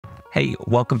Hey,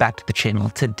 welcome back to the channel.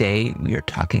 Today, we are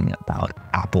talking about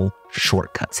Apple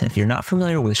Shortcuts. And if you're not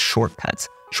familiar with Shortcuts,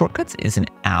 Shortcuts is an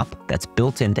app that's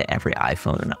built into every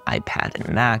iPhone and iPad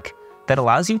and Mac that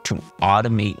allows you to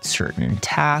automate certain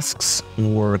tasks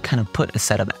or kind of put a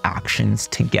set of actions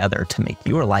together to make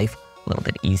your life a little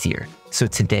bit easier. So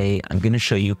today, I'm going to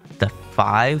show you the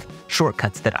 5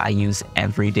 shortcuts that I use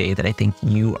every day that I think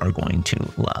you are going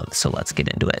to love. So let's get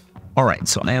into it. All right,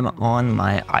 so I am on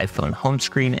my iPhone home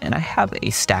screen and I have a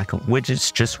stack of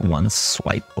widgets, just one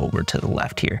swipe over to the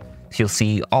left here. So you'll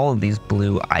see all of these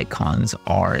blue icons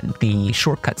are the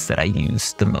shortcuts that I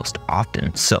use the most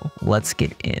often. So let's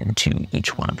get into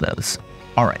each one of those.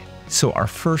 All right, so our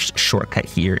first shortcut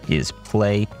here is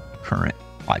play current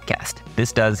podcast.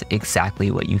 This does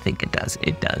exactly what you think it does.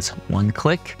 It does one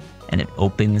click and it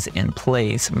opens and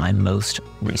plays my most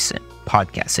recent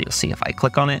podcast. So you'll see if I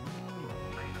click on it,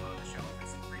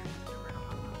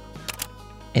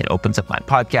 it opens up my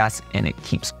podcast and it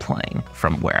keeps playing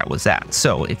from where I was at.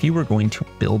 So if you were going to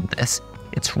build this,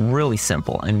 it's really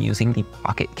simple. I'm using the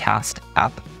Pocket Cast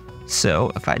app. So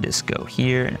if I just go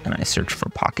here and I search for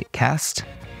Pocket Cast,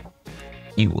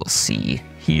 you will see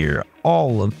here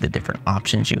all of the different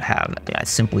options you have. I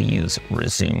simply use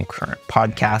resume current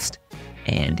podcast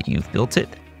and you've built it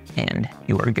and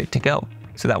you are good to go.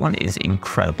 So that one is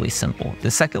incredibly simple.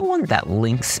 The second one that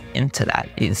links into that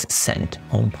is send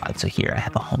HomePod. So here I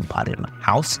have a HomePod in my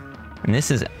house, and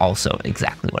this is also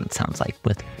exactly what it sounds like.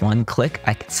 With one click,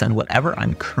 I can send whatever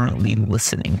I'm currently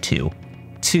listening to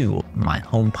my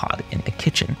HomePod in the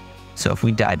kitchen. So if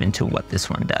we dive into what this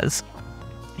one does,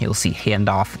 you'll see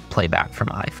handoff playback from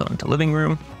iPhone to living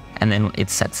room, and then it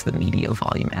sets the media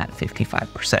volume at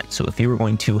 55%. So if you were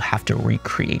going to have to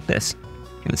recreate this,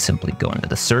 you would simply go into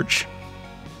the search,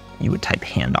 you would type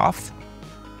handoff,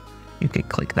 you could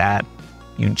click that,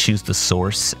 you'd choose the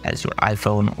source as your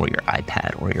iPhone or your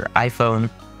iPad or your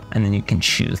iPhone, and then you can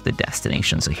choose the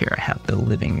destination. So here I have the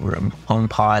living room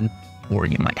HomePod, or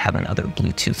you might have another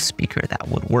Bluetooth speaker that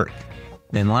would work.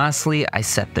 Then lastly, I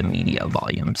set the media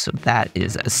volume. So that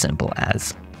is as simple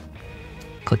as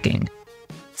clicking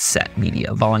set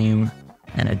media volume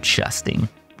and adjusting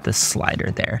the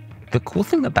slider there. The cool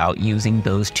thing about using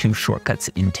those 2 shortcuts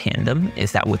in tandem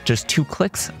is that with just 2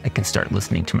 clicks, I can start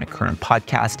listening to my current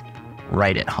podcast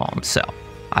right at home. So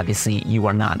obviously you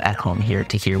are not at home here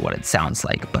to hear what it sounds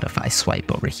like, but if I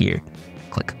swipe over here,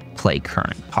 click play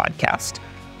current podcast,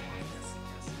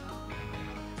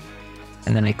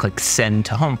 and then I click send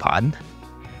to HomePod,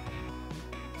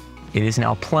 it is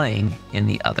now playing in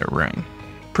the other room.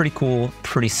 Pretty cool,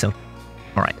 pretty simple.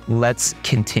 All right, let's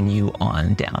continue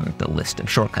on down the list of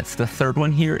shortcuts. The third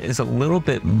one here is a little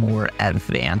bit more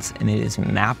advanced, and it is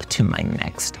map to my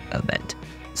next event.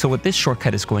 So what this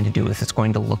shortcut is going to do is it's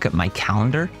going to look at my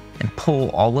calendar and pull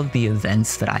all of the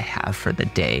events that I have for the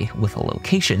day with a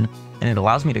location, and it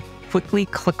allows me to quickly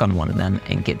click on one of them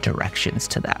and get directions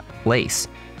to that place.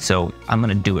 So I'm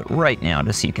gonna do it right now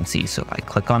just so you can see. So if I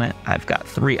click on it, I've got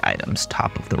 3 items: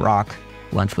 Top of the Rock,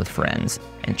 lunch with friends,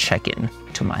 and check-in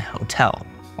to my hotel.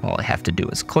 All I have to do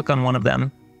is click on one of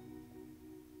them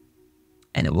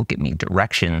and it will give me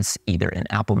directions either in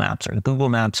Apple Maps or Google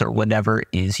Maps or whatever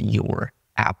is your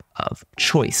app of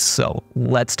choice. So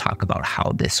let's talk about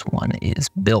how this one is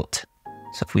built.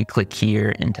 So if we click here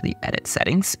into the edit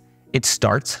settings, it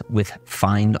starts with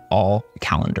find all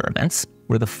calendar events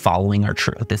where the following are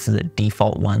true. This is a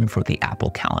default one for the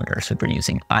Apple Calendar. So if you're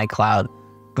using iCloud,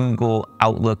 Google,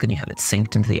 Outlook, and you have it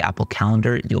synced into the Apple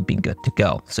Calendar, you'll be good to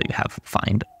go. So you have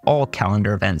find all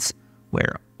calendar events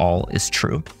where all is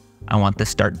true. I want the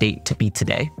start date to be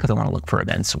today because I want to look for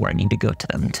events where I need to go to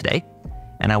them today.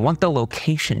 And I want the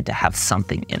location to have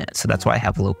something in it. So that's why I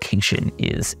have location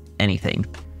is anything.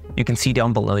 You can see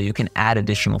down below, you can add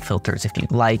additional filters if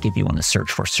you'd like, if you want to search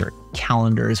for certain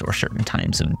calendars or certain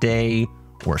times of day,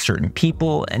 or certain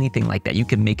people, anything like that. You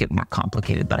can make it more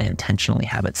complicated, but I intentionally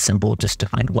have it simple just to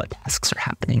find what tasks are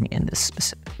happening in this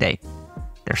specific day.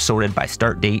 They're sorted by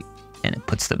start date and it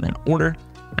puts them in order.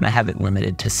 And I have it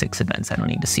limited to 6 events. I don't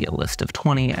need to see a list of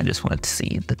 20. I just wanted to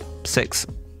see the 6.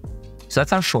 So that's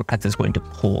how Shortcuts is going to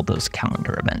pull those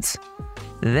calendar events.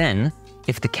 Then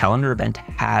if the calendar event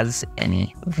has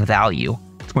any value,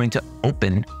 it's going to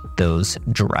open those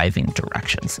driving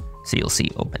directions. So you'll see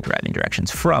open driving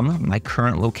directions from my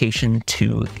current location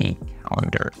to the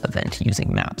calendar event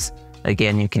using Maps.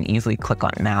 Again, you can easily click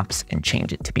on Maps and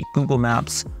change it to be Google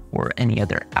Maps or any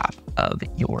other app of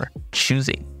your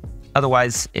choosing.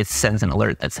 Otherwise, it sends an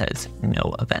alert that says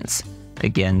no events.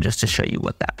 Again, just to show you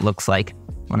what that looks like,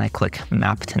 when I click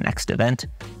map to next event,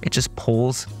 it just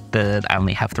pulls I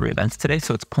only have 3 events today,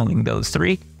 so it's pulling those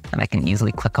 3 and I can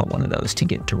easily click on one of those to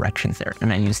get directions there.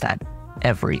 And I use that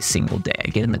every single day. I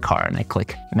get in the car and I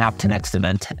click map to next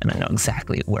event, and I know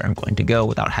exactly where I'm going to go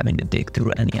without having to dig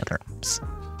through any other apps.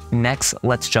 Next,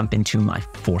 let's jump into my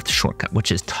fourth shortcut,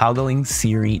 which is toggling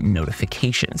Siri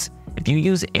notifications. If you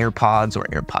use AirPods or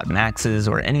AirPod Maxes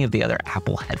or any of the other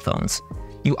Apple headphones,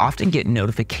 you often get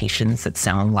notifications that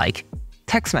sound like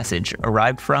text message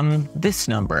arrived from this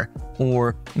number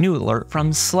or new alert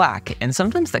from Slack. And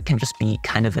sometimes that can just be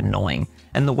kind of annoying.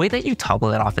 And the way that you toggle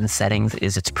that off in settings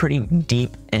is it's pretty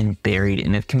deep and buried,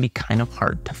 and it can be kind of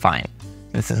hard to find.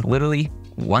 This is literally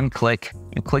one click.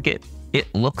 You click it.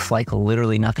 It looks like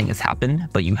literally nothing has happened,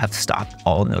 but you have stopped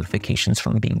all notifications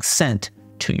from being sent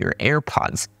to your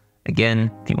AirPods.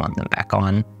 Again, if you want them back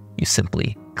on, you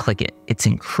simply click it. It's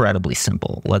incredibly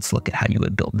simple. Let's look at how you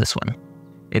would build this one.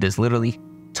 It is literally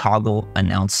toggle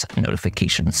announce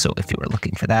notifications. So if you were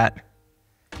looking for that,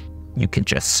 you could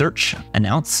just search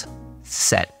announce,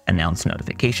 set announce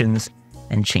notifications,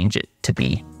 and change it to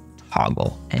be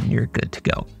toggle, and you're good to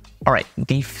go. All right,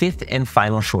 the fifth and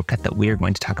final shortcut that we are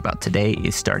going to talk about today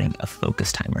is starting a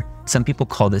focus timer. Some people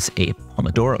call this a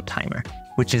Pomodoro timer,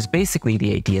 which is basically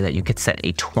the idea that you could set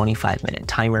a 25-minute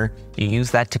timer. You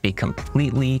use that to be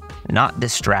completely not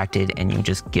distracted, and you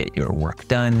just get your work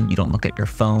done. You don't look at your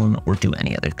phone or do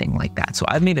any other thing like that. So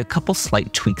I've made a couple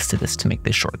slight tweaks to this to make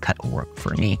this shortcut work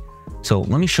for me. So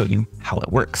let me show you how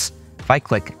it works. If I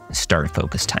click start a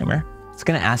focus timer, it's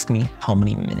gonna ask me how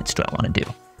many minutes do I wanna do.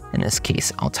 In this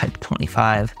case, I'll type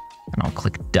 25 and I'll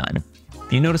click done.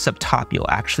 If you notice up top, you'll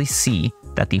actually see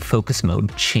that the focus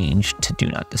mode changed to do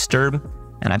not disturb,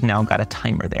 and I've now got a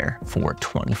timer there for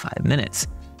 25 minutes.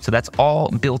 So that's all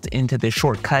built into this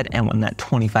shortcut, and when that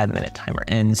 25-minute timer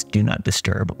ends, do not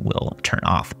disturb will turn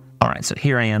off. All right, so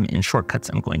here I am in shortcuts.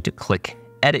 I'm going to click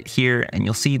edit here, and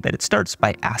you'll see that it starts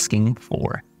by asking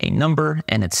for a number,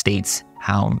 and it states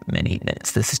how many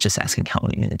minutes. This is just asking how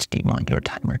many minutes do you want your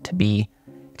timer to be.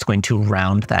 It's going to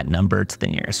round that number to the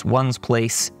nearest ones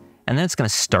place, and then it's going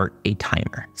to start a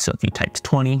timer. So if you typed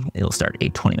 20, it'll start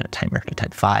a 20-minute timer. If you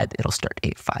type 5, it'll start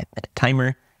a 5-minute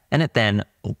timer, and it then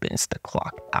opens the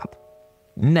clock up.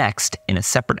 Next, in a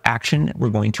separate action, we're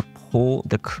going to pull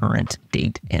the current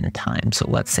date and time. So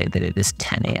let's say that it is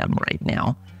 10 a.m. right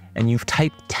now, and you've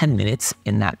typed 10 minutes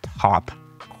in that top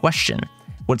question.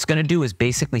 What it's going to do is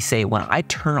basically say, when I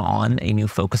turn on a new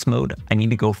focus mode, I need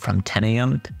to go from 10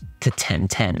 a.m. to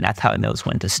 10:10. That's how it knows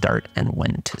when to start and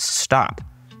when to stop.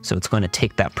 So it's going to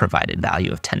take that provided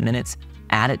value of 10 minutes,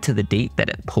 add it to the date that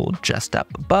it pulled just up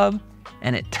above,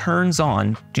 and it turns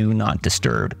on do not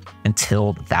disturb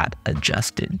until that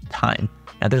adjusted time.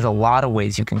 Now, there's a lot of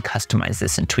ways you can customize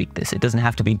this and tweak this. It doesn't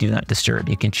have to be do not disturb.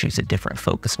 You can choose a different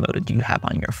focus mode you have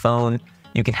on your phone.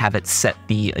 You can have it set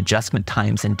the adjustment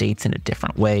times and dates in a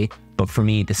different way. But for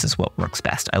me, this is what works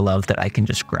best. I love that I can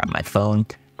just grab my phone,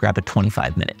 grab a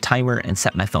 25-minute timer, and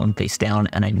set my phone face down,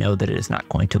 and I know that it is not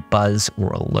going to buzz or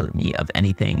alert me of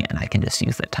anything, and I can just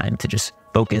use that time to just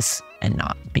focus and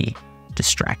not be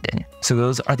distracted. So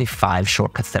those are the 5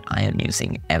 shortcuts that I am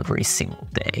using every single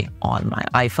day on my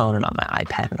iPhone and on my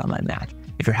iPad and on my Mac.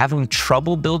 If you're having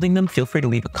trouble building them, feel free to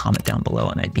leave a comment down below,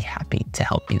 and I'd be happy to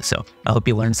help you. So I hope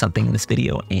you learned something in this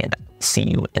video, and see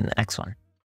you in the next one.